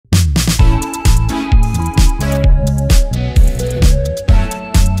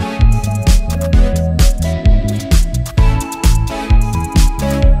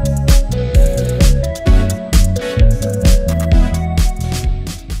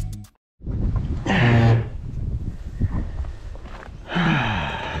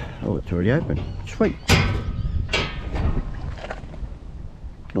It's already open. Sweet.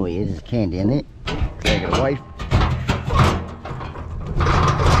 Oh yeah, there's a can down there. Drag it away.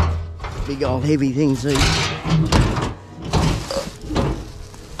 Big old heavy things these.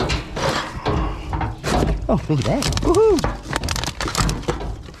 Oh, look at that. Woohoo!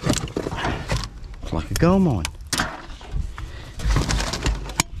 It's like a gold mine.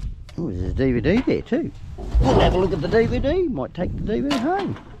 Oh, there's a DVD there too. We'll have a look at the DVD. Might take the DVD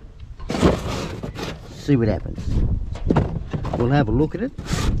home. See what happens. We'll have a look at it.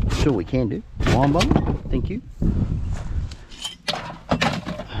 Sure we can do. Wine bottle. Thank you.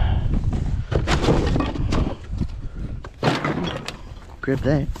 Grab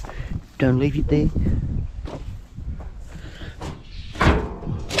that. Don't leave it there.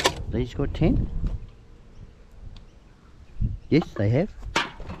 These got 10? Yes, they have.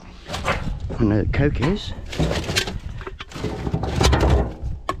 I know that Coke has.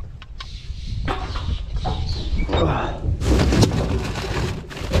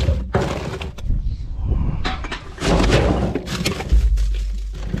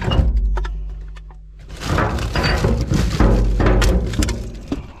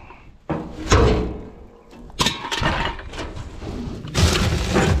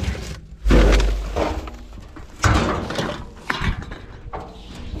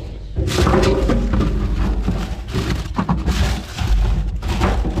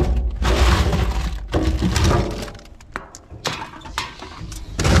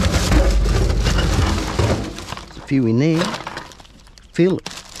 Few in there. Feel it.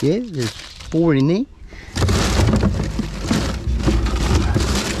 Yeah, there's 4 in there.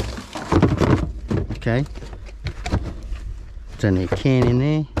 Okay. There's only a can in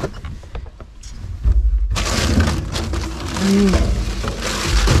there. And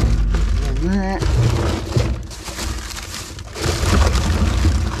that.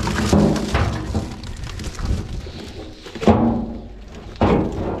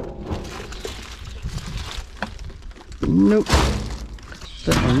 Nope.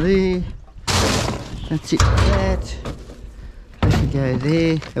 That one there. That's it for that. That can go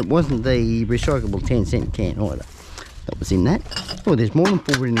there. It wasn't the recyclable 10-cent can either. That was in that. Oh, there's more than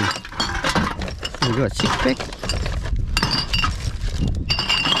 4 in there. We've got 6 pack.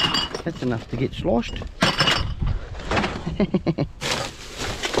 That's enough to get sloshed.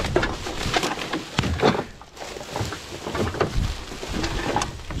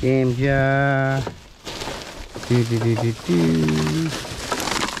 Jam jar.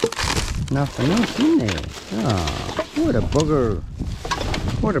 Nothing else in there. Oh, what a bugger.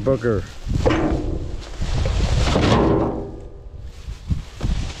 What a bugger.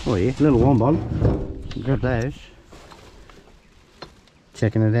 Oh yeah, little wine bottle. Grab those.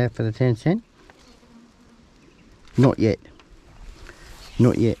 Checking it out for the 10-cent. Not yet.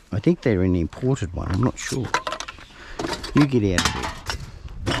 Not yet. I think they're an imported one. I'm not sure. You get out of there.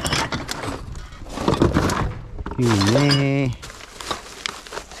 In there,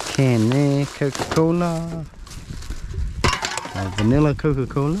 can there, Coca-Cola, vanilla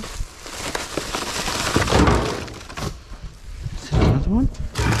Coca-Cola. Is that another one?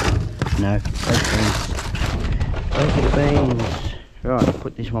 No, baked beans. Right, I'll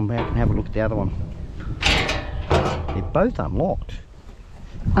put this one back and have a look at the other one. They're both unlocked.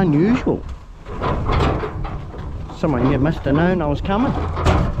 Unusual. Someone here must have known I was coming.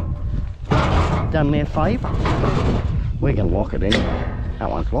 Done me a favour. We can lock it anyway. That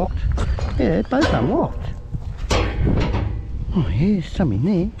one's locked. Yeah, both unlocked. Oh yeah, some in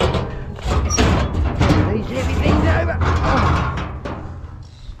there. These heavy things over.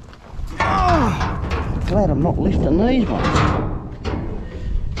 Oh, glad I'm not lifting these ones.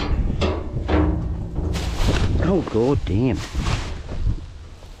 Oh god damn.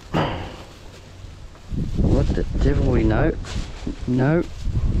 What the devil we know? No.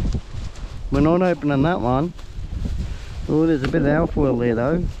 We're not opening that one. Oh, there's a bit of alfoil there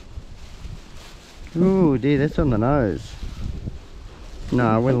though. Oh dear, that's on the nose.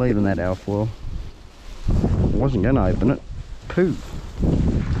 No, we're leaving that alfoil. I wasn't going to open it. Pooh.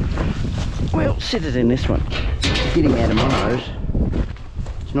 Well, sit it in this one. Get him out of my nose.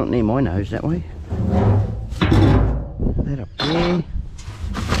 It's not near my nose that way. That up there.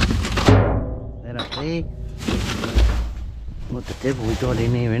 That up there. What the devil we got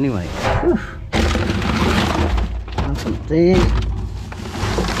in here anyway? Oof. Nothing there.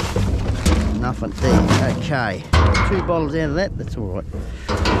 Nothing there. Okay. 2 bottles out of that, that's alright.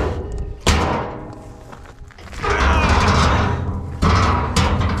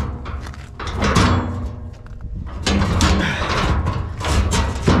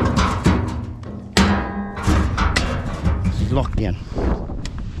 This is locked down.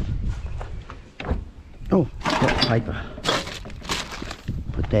 paper.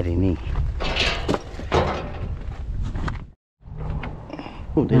 Put that in here.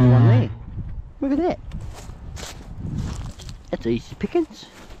 Oh, there's one there. Look at that. That's easy pickings.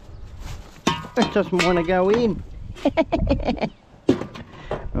 It doesn't want to go in.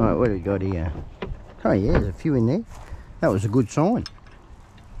 Right, what do we got here? Oh yeah, there's a few in there. That was a good sign.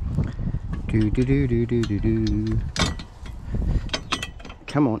 Do do do do do do do.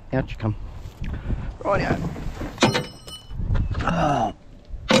 Come on, out you come. Right out. Oh,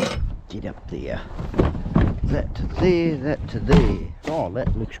 get up there. That to there, that to there. Oh,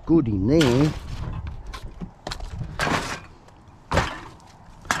 that looks good in there.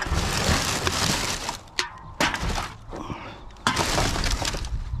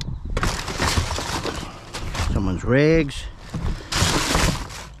 Someone's rags.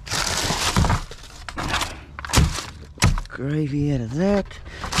 Gravy out of that.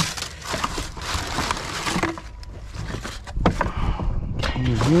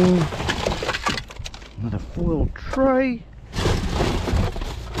 And then another foil tray.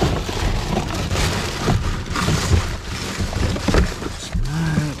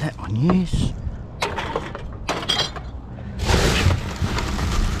 No, that one, yes.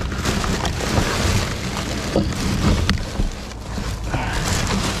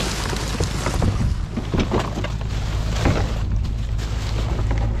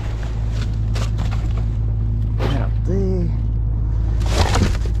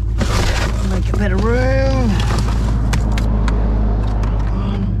 Better room.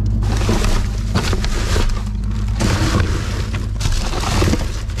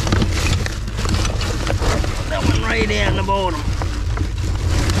 That one right down the bottom.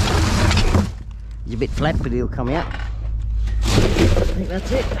 He's a bit flat, but he'll come out. I think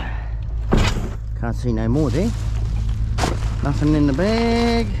that's it. Can't see no more there. Nothing in the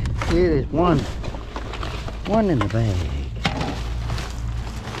bag. Yeah, there's one. One in the bag.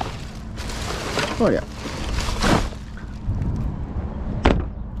 Oh yeah.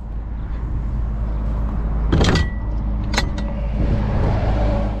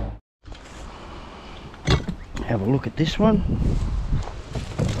 Have a look at this one.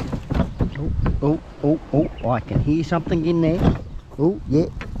 Oh, oh, oh, oh, I can hear something in there. Oh, yeah.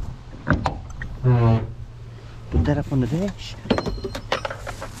 Put that up on the dash.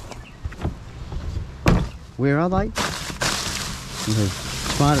 Where are they? The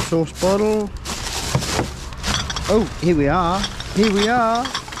tomato sauce bottle. Oh, here we are. Here we are.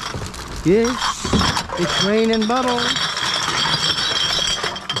 Yes, it's raining bottles.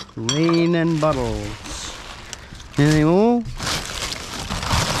 Raining bottles. Any more?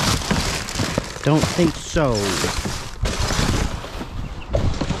 Don't think so.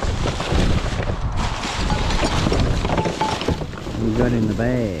 What we got in the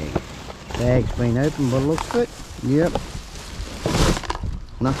bag? Bag's been opened by the looks of it. Yep.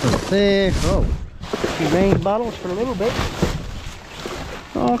 Nothing there. Oh. Rain bottles for a little bit.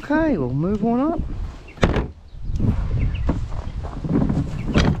 Okay, we'll move on up.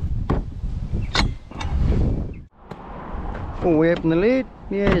 Oh, we open the lid.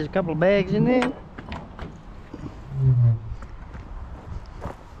 Yeah, there's a couple of bags in there.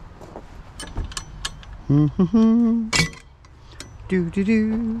 Do do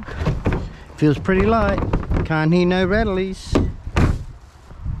do. Feels pretty light. Can't hear no rattlies.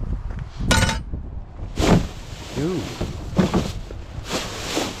 Ooh.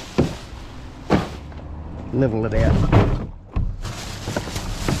 Level it out.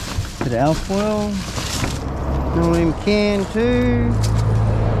 Bit of alfoil. Aluminum can too.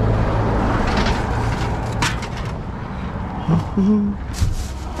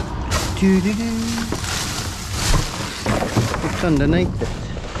 Doo-doo-doo. What's underneath it?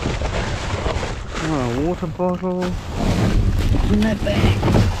 Oh, a water bottle. What's in that bag?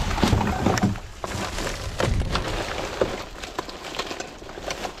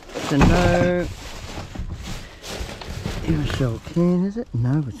 No aerosol can, is it?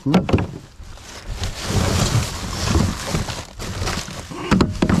 No, it's not.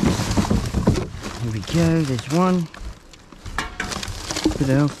 Here we go, there's one. Bit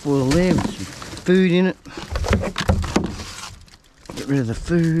of alfoil there with some food in it. Get rid of the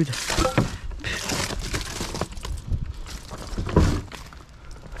food.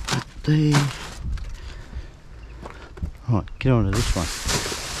 Up there. Right, get on to this one.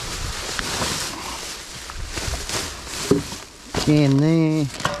 Can there,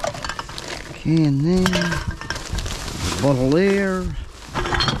 can there, bottle there,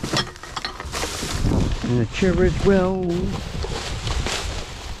 and a chair as well.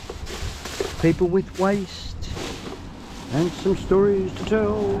 People with waste and some stories to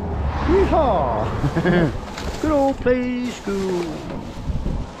tell. Yeehaw! Good old play school.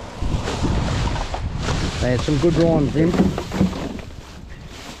 They had some good rhymes then.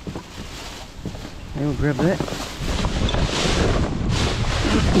 We'll grab that.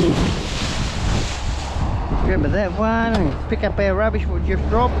 Grab that one and pick up our rubbish we just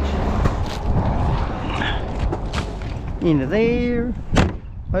dropped. Into there.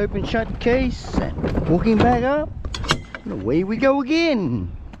 Open shut the case and hooking back up. And away we go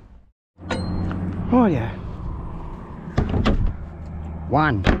again. Rightio.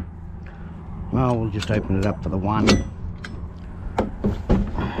 One. Well, we'll just open it up for the one.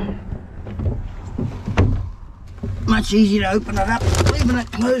 Much easier to open it up, leaving it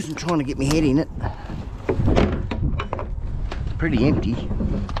closed and trying to get my head in it. Pretty empty.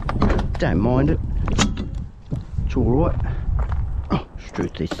 Don't mind it. It's alright. Oh,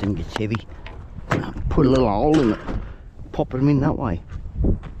 truth, this thing gets heavy. Put a little hole in it. Pop them in that way.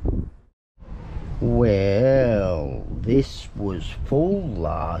 Well, this was full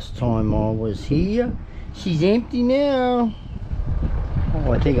last time I was here. She's empty now.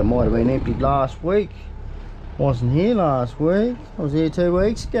 Oh, I think it might have been emptied last week. Wasn't here last week. I was here 2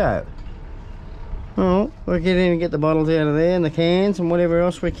 weeks ago. Oh, we'll get in and get the bottles out of there and the cans and whatever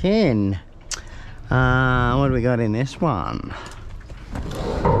else we can. What do we got in this one?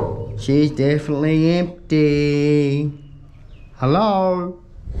 She's definitely empty. Hello?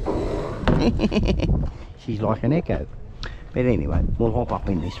 She's like an echo. But anyway, we'll hop up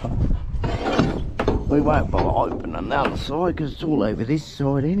in this one. We won't bother opening the other side because it's all over this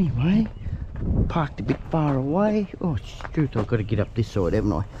side anyway. Parked a bit far away. Oh shoot, I've got to get up this side,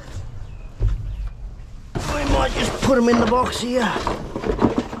 haven't I? We might just put them in the box here.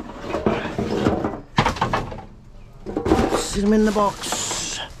 Sit them in the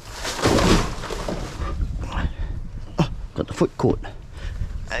box. Oh, got the foot caught.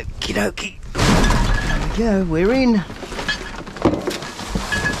 Okie dokie. There we go, we're in.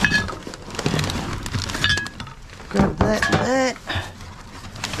 Grab that and that.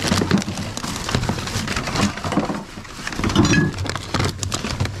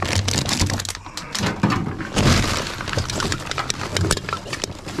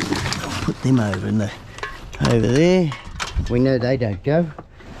 I'll put them over there. We know they don't go.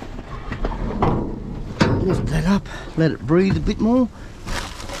 Lift that up, let it breathe a bit more.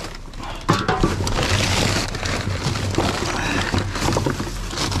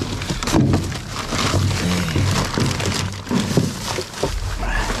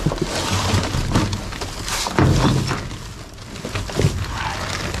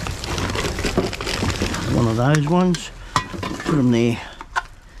 One of those ones, put them there.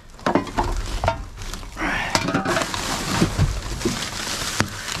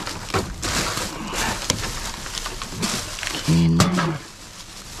 Can there.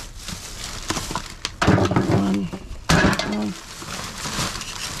 One.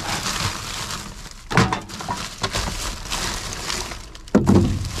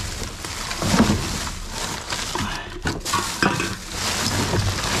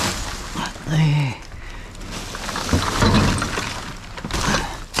 There.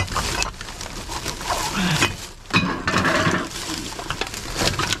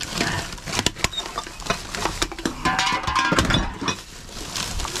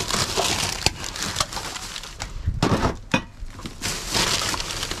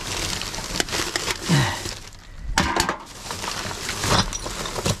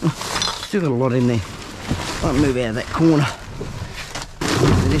 Still got a lot in there. I'll move out of that corner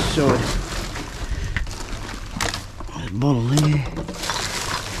to this side. There's a bottle there.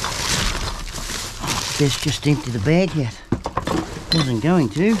 Best just empty the bag yet. Wasn't going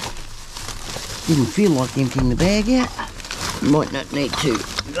to. Didn't feel like emptying the bag yet. Might not need to.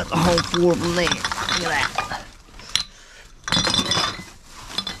 We've got the whole 4 of them there. Look at that.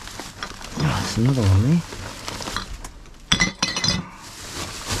 Oh, there's another one there.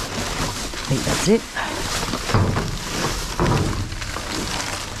 I think that's it.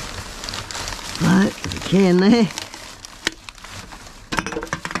 No, there's a can there.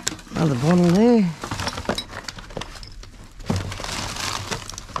 Another bottle there.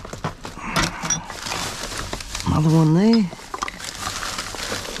 Another one there.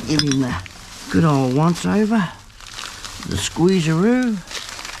 Give him the good old once over. The squeezeroo.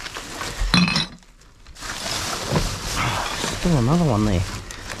 Still another one there.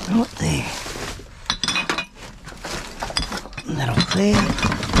 Right there. And that off there.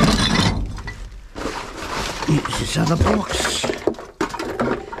 Here's this other box.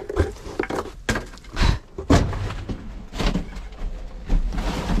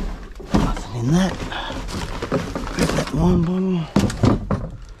 Nothing in that. Grab that wine bottle.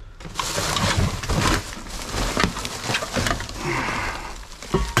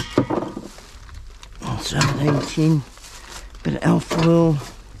 in. Bit of alfoil.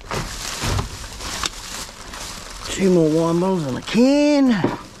 2 more wine bottles in a can.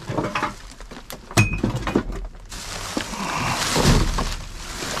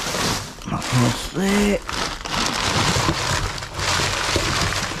 Nothing else there.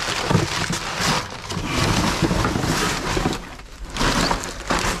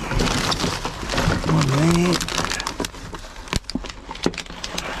 One there.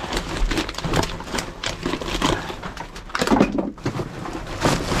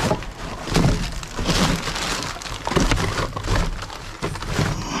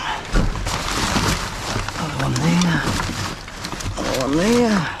 One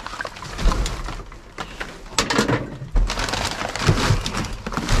there.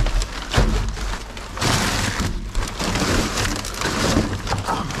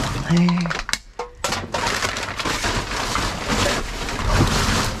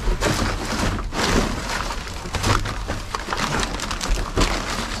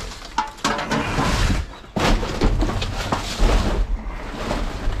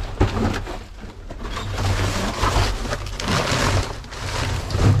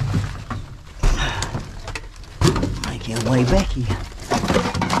 Making our way back here.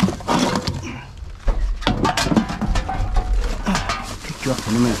 Pick you up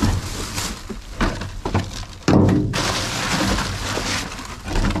in a minute.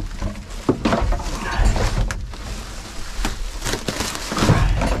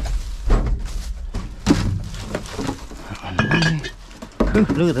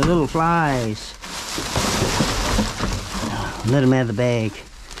 Look at the little flies. Let them out of the bag.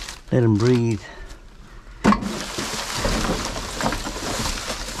 Let them breathe.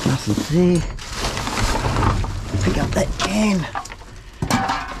 Nothing there. Pick up that can.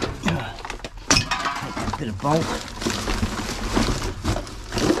 Take a bit of bolt.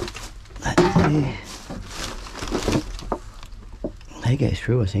 That there. They go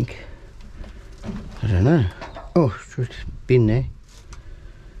through, I think. I don't know. Oh, it's been there.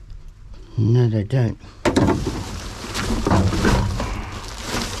 No, they don't. A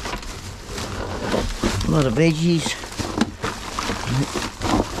lot of veggies.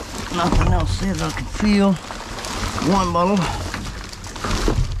 Nothing else there that I can feel. Wine bottle.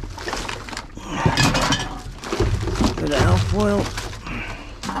 Bit of alfoil.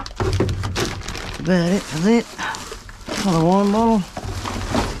 That's about it for that. Another wine bottle.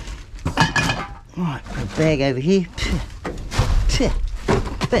 Right, put a bag over here.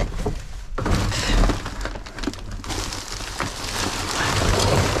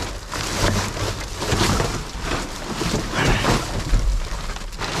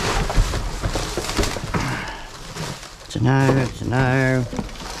 It's a no, it's a no.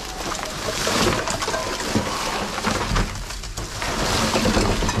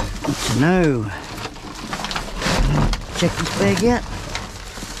 It's a no. Check this bag out.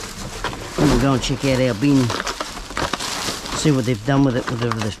 And we'll go and check out our bin. See what they've done with it, whether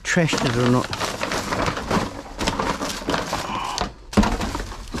they've trashed it or not.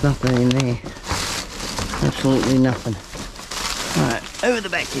 Nothing in there. Absolutely nothing. Alright, over the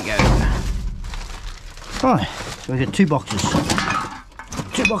back you go. Right, so we've got 2 boxes.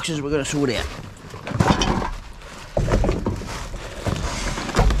 2 boxes we've got to sort out.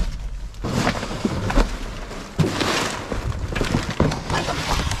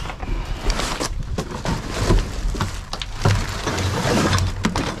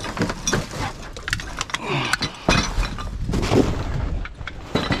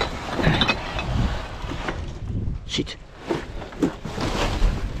 Shit.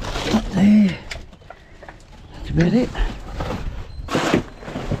 Up there. That's about it.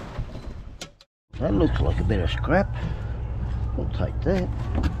 That looks like a bit of scrap. We'll take that.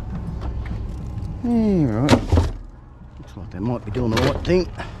 Yeah, right. Looks like they might be doing the right thing.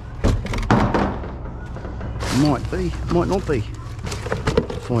 Might be, might not be.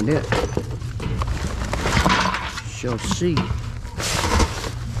 Find out. Shall see.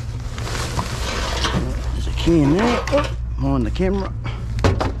 There's a can there. Oh, behind the camera.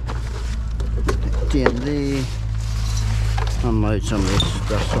 Down there. Unload some of this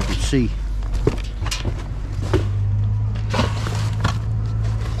stuff so I can see.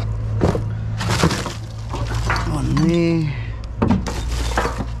 One there.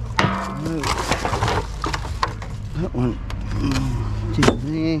 No. That one. Down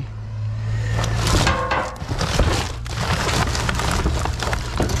there.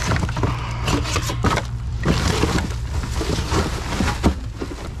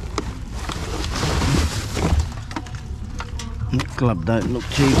 That glove don't look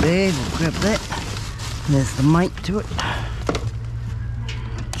too bad. We'll grab that. There's the mate to it.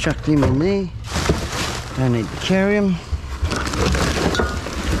 Chuck them in there. Don't need to carry them.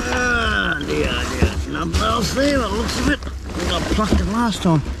 Dear. Nothing else there by the looks of it. I think I plucked it last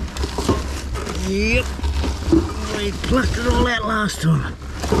time. Yep. We plucked it all out last time.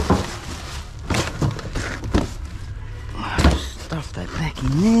 Stuff that back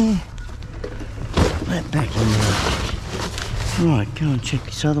in there. That back in there. Right, go and check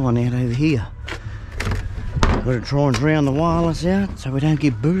this other one out over here. Got to try and drown the wireless out so we don't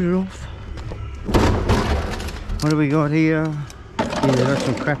get booted off. What do we got here? Yeah, they've got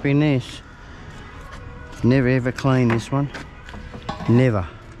some crap in this. Never ever clean this one. Never.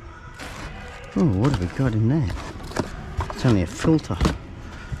 Oh, what have we got in there? It's only a filter.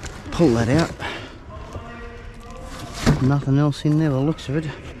 Pull that out. Nothing else in there by the looks of it.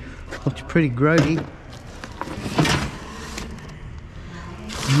 Looks pretty grody.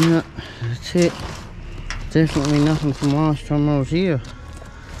 Yeah, that's it. Definitely nothing from last time I was here.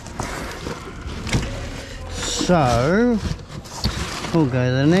 So, we'll go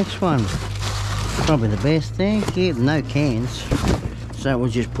to the next one. Probably the best thing. Yeah, no cans. So we'll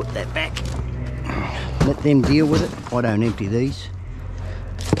just put that back. Let them deal with it. I don't empty these.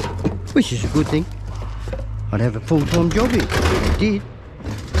 Which is a good thing. I'd have a full-time job here. I did.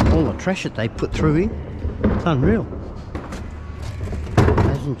 All the trash that they put through here. It's unreal.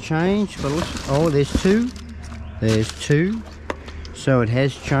 Hasn't changed. But oh, there's two. There's two. So it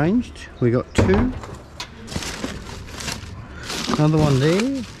has changed. We got two. Another one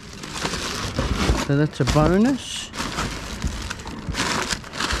there. So that's a bonus.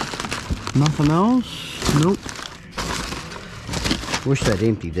 Nothing else? Nope. Wish they'd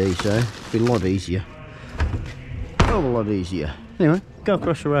emptied these though. It'd be a lot easier. Oh, a lot easier. Anyway, go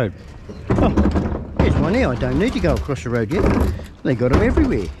across the road. Oh, here's one here. I don't need to go across the road yet. They got them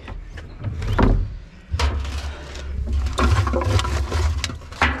everywhere.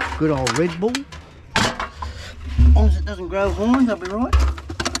 Good old Red Bull. As long as it doesn't grow horns, I'll be right.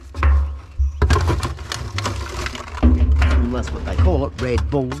 Well, that's what they call it, Red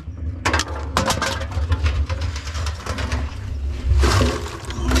Bull.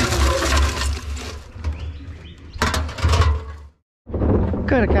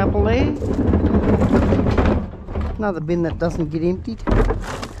 Got a couple there. Another bin that doesn't get emptied.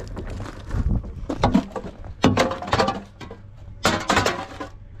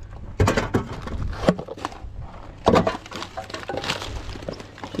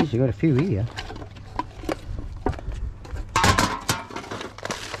 Geez, you got a few here.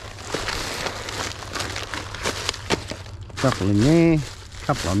 Couple in there.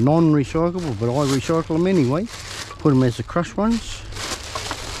 Couple of non-recyclable, but I recycle them anyway. Put them as the crushed ones.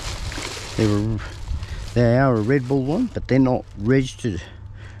 They are a Red Bull one, but they're not registered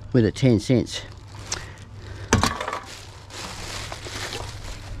with a 10 cents.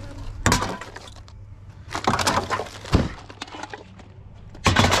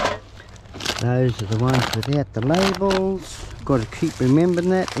 Those are the ones without the labels. Got to keep remembering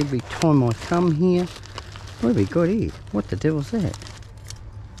that every time I come here. What have we got here? What the devil's that?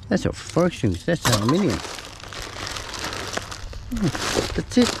 That's not fork strings, that's aluminium.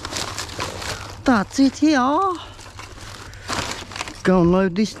 That's it. That's it here. Go and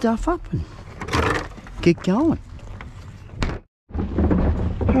load this stuff up and get going.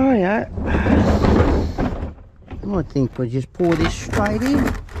 Oh yeah. I think we'll just pour this straight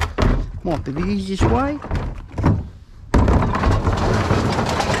in. Might be the easiest way.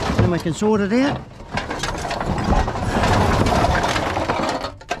 Then we can sort it out.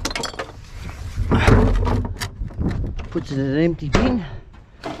 Puts it in an empty bin.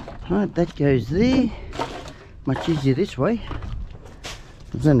 Right, that goes there. Much easier this way.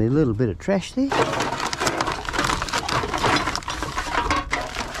 There's only a little bit of trash there.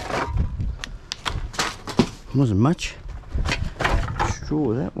 Wasn't much.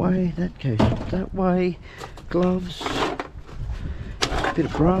 Straw that way, that goes that way. Gloves. Bit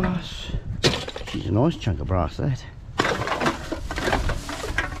of brass. She's a nice chunk of brass, that.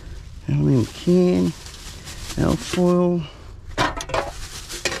 Aluminium can. Alfoil.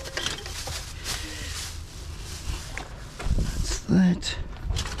 That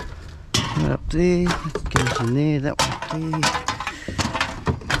right up there, that goes in there, that one there,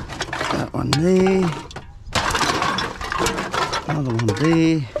 that one there, another one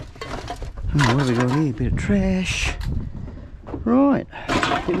there. Oh, what have we got here? A bit of trash. Right,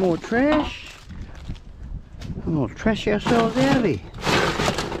 a bit more trash. And we'll trash ourselves out of here.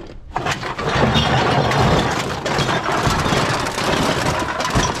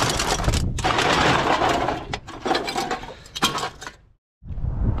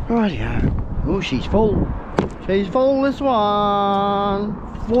 Rightio. Oh, she's full. She's full, this one.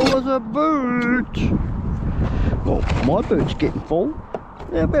 Full as a boot. my boot's getting full.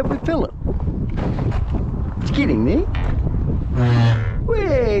 How about we fill it? It's getting there.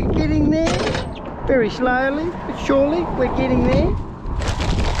 We're getting there. Very slowly but surely, we're getting there.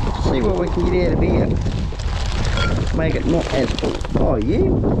 Let's see what we can get out of here. Make it not as full. Oh yeah,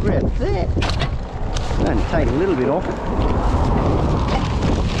 grab that. Only take a little bit off it.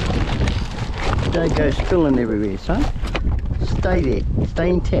 Don't go spilling everywhere, son. Stay there. Stay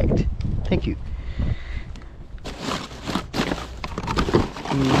intact. Thank you.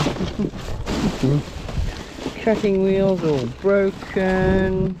 Cutting wheels all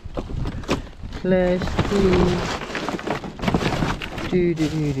broken. Plastic.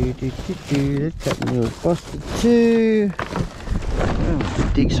 That cutting wheel's busted too.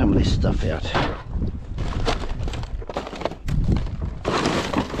 Oh, dig some of this stuff out.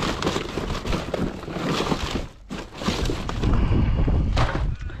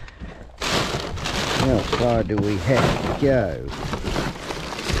 How far do we have to go?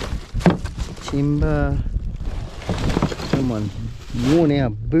 Timber. Someone worn our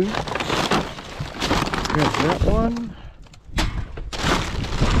boots. Grab that one.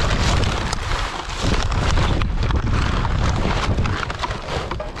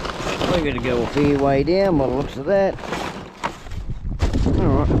 We're going to go a fair way down by the looks of that.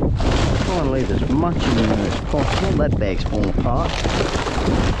 Alright, try and leave as much in there as possible. That bag's falling apart.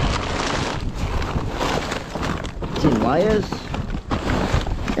 It's in layers.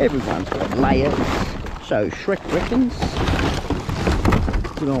 Everyone's got layers. So Shrek reckons.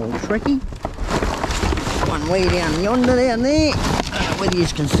 Good old Shrekky. One way down yonder, down there. I don't know whether you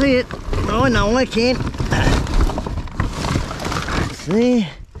can see it. I know I can. It's there.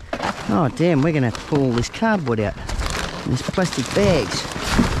 Oh damn, we're going to have to pull all this cardboard out. These plastic bags.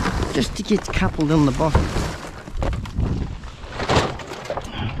 Just to get coupled on the bottom.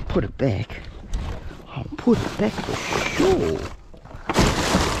 Put it back. I'll put it back for sure.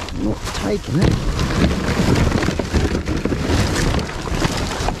 I'm not taking it.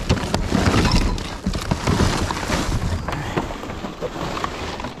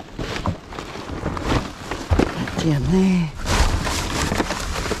 Down there.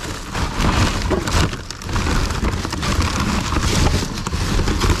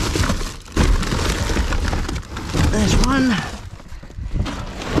 There's one.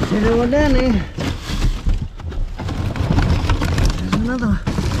 There's one down there. There's another.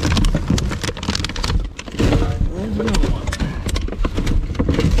 There's another one.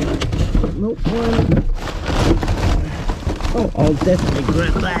 Nope, one. Oh, I'll definitely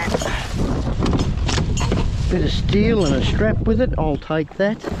grab that. Bit of steel and a strap with it. I'll take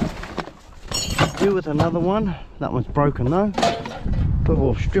that. Do with another one. That one's broken though. But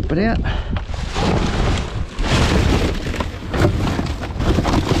we'll strip it out.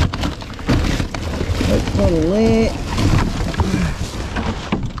 That's not there.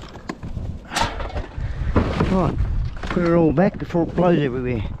 Right, put it all back before it blows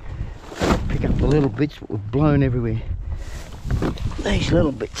everywhere. Pick up the little bits that were blown everywhere. These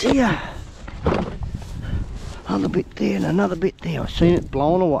little bits here. Another bit there and another bit there. I've seen it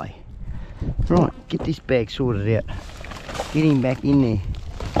blown away. Right, get this bag sorted out. Get him back in there.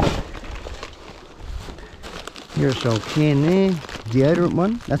 Aerosol can there. Deodorant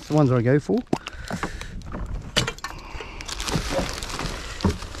one. That's the ones I go for.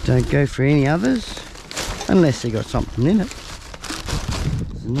 Don't go for any others unless they got something in it.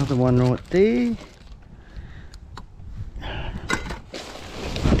 There's another one right there.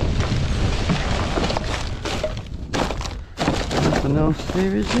 Nothing else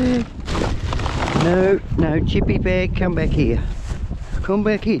there, is there? No, chippy bag, come back here. Come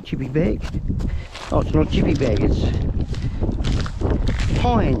back here, chippy bag. Oh, it's not chippy bag, it's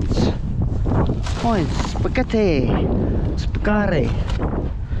Heinz spaghetti. Put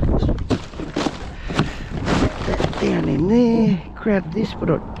that down in there. Grab this, put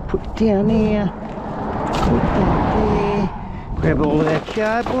it down here. Put that there. Grab all of our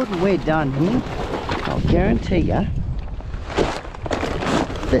cardboard and we're done here. I'll guarantee you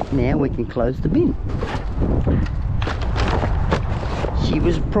that now we can close the bin. She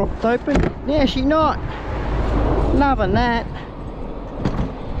was propped open, now she's not. Loving that.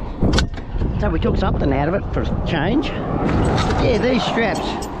 So we took something out of it for a change. Yeah, these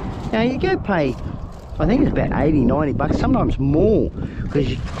straps. Now you go pay, I think it's about 80, 90 bucks, sometimes more,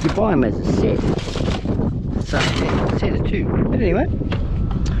 because you buy them as a set. So yeah, a set of two. But anyway,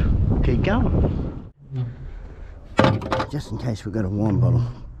 keep going. Just in case we've got a wine bottle,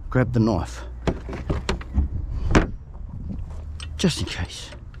 grab the knife. Just in case.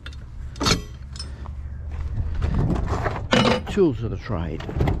 Tools of the trade.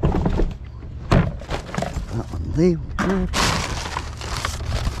 That one there.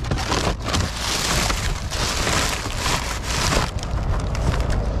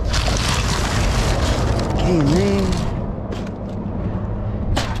 Can there.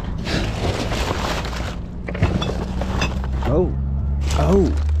 Oh,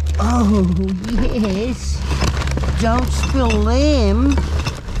 oh, oh, yes. Don't spill them.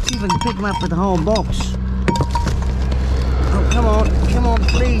 See if I can pick them up with the whole box. Oh, come on,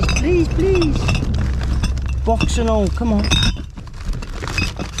 please, please, please. Box and all, come on.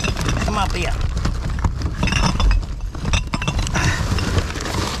 Come up here.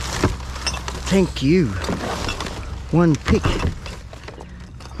 Thank you. One pick.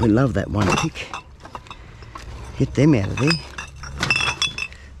 We love that one pick. Get them out of there.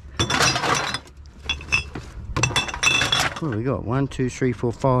 What have we got? 1, 2, 3,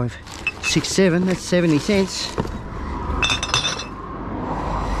 4, 5, 6, 7. That's 70 cents.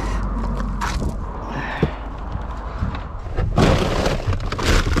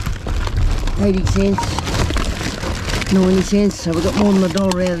 $0.80, 90 cents. So we got more than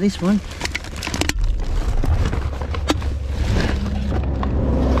 $1 out of this one.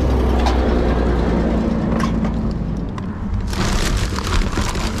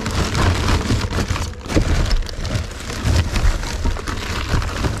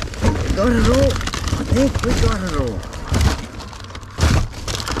 Got it all. I think we got it all.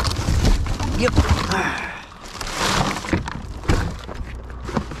 Yep.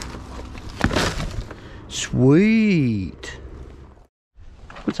 Sweet.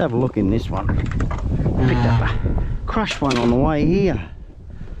 Let's have a look in this one. Picked up a crushed one on the way here.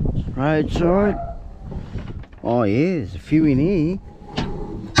 Roadside. Oh yeah, there's a few in here. A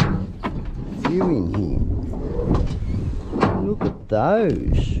few in here. Look at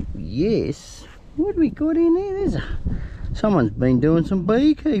those. Yes. What have we got in there? Someone's been doing some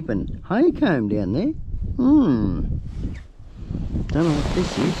beekeeping. Honeycomb down there. Don't know what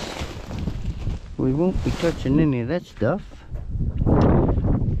this is. We won't be touching any of that stuff.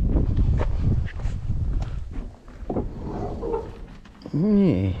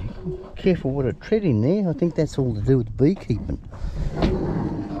 Yeah. Careful what I tread in there. I think that's all to do with beekeeping.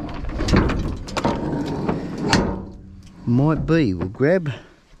 Might be. We'll grab.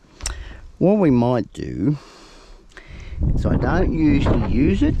 What we might do, so I don't usually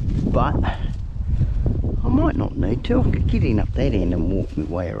use it, but I might not need to. I could get in up that end and walk my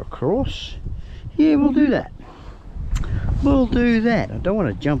way across. Yeah, we'll do that. We'll do that. I don't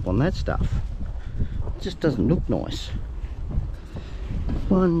want to jump on that stuff. It just doesn't look nice.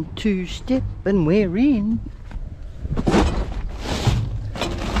 1, 2 step and we're in.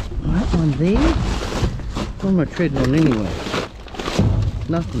 That one there. What am I treading on anyway?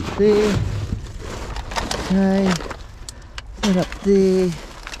 Nothing there. Okay, that up there.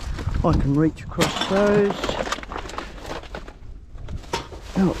 I can reach across those.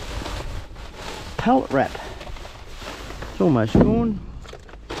 Oh, pallet wrap. It's almost gone.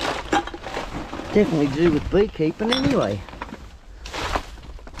 Definitely to do with beekeeping anyway.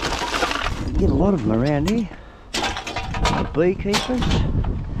 Get a lot of them around here. The beekeepers.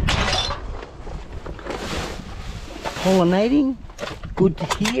 Pollinating. Good to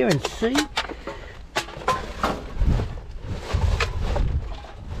hear and see.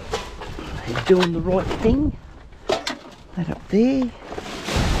 They're doing the right thing. That up there.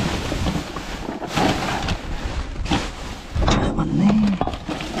 That one there.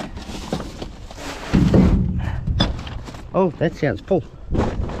 Oh, that sounds full.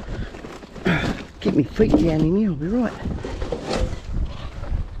 Get my feet down in here, I'll be right.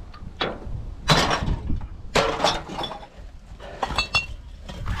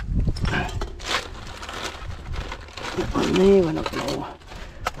 There, we're not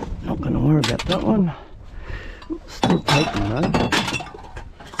gonna worry about that one. Still taking though.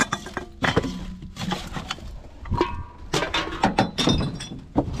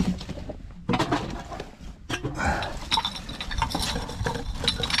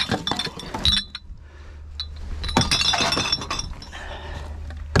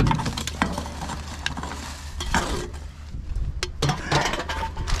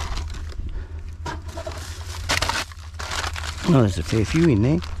 Oh, there's a fair few in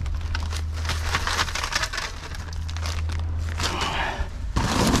there.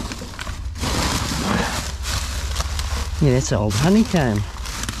 Yeah, that's old honeycomb.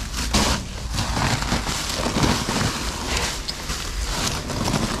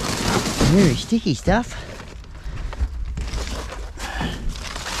 Very sticky stuff.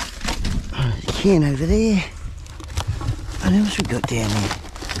 Oh, there's a can over there. What else we got down there?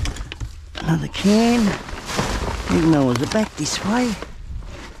 Another can. Even though it was back this way.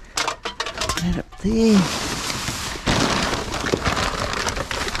 That up there.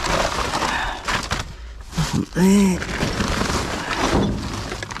 There.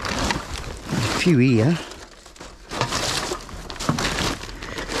 A few here.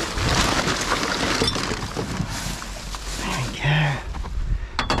 There we go.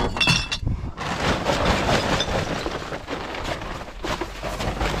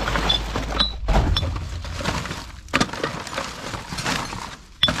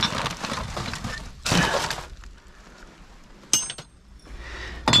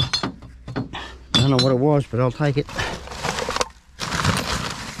 I don't know what it was, but I'll take it.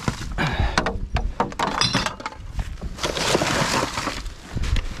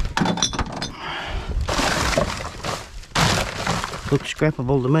 Looks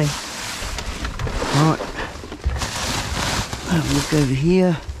scrappable to me. Right, have a look over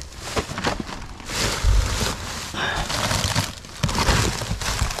here.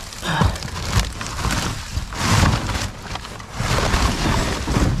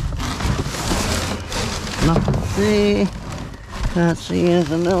 Nothing there. Can't see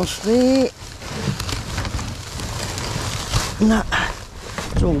anything else there. No,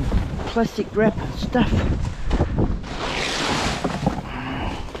 it's all plastic wrap stuff.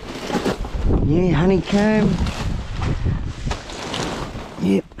 Yeah, honeycomb.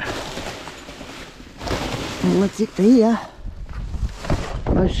 Yep. And that's it for here.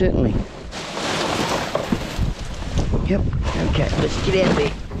 Most certainly. Yep. Okay, let's get out of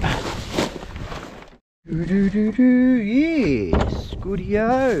there. Yes,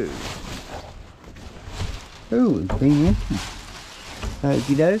 goodie-o. Oh, it's been empty.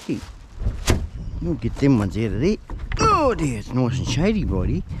 Okie dokie. We'll get them ones out of there. Oh dear, it's nice and shady right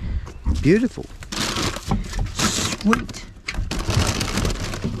here. Beautiful. Sweet.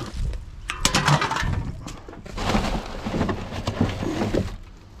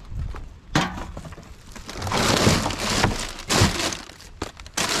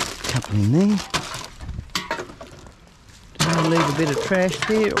 Couple in there. Did I leave a bit of trash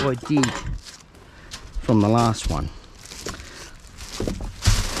there? I did. From the last one.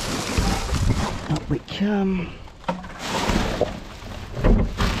 Up we come.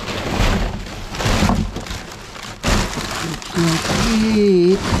 That's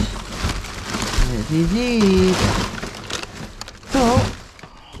it. That is it. Oh,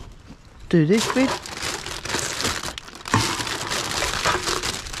 do this bit.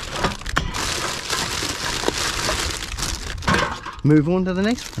 Move on to the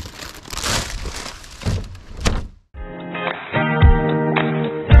next one.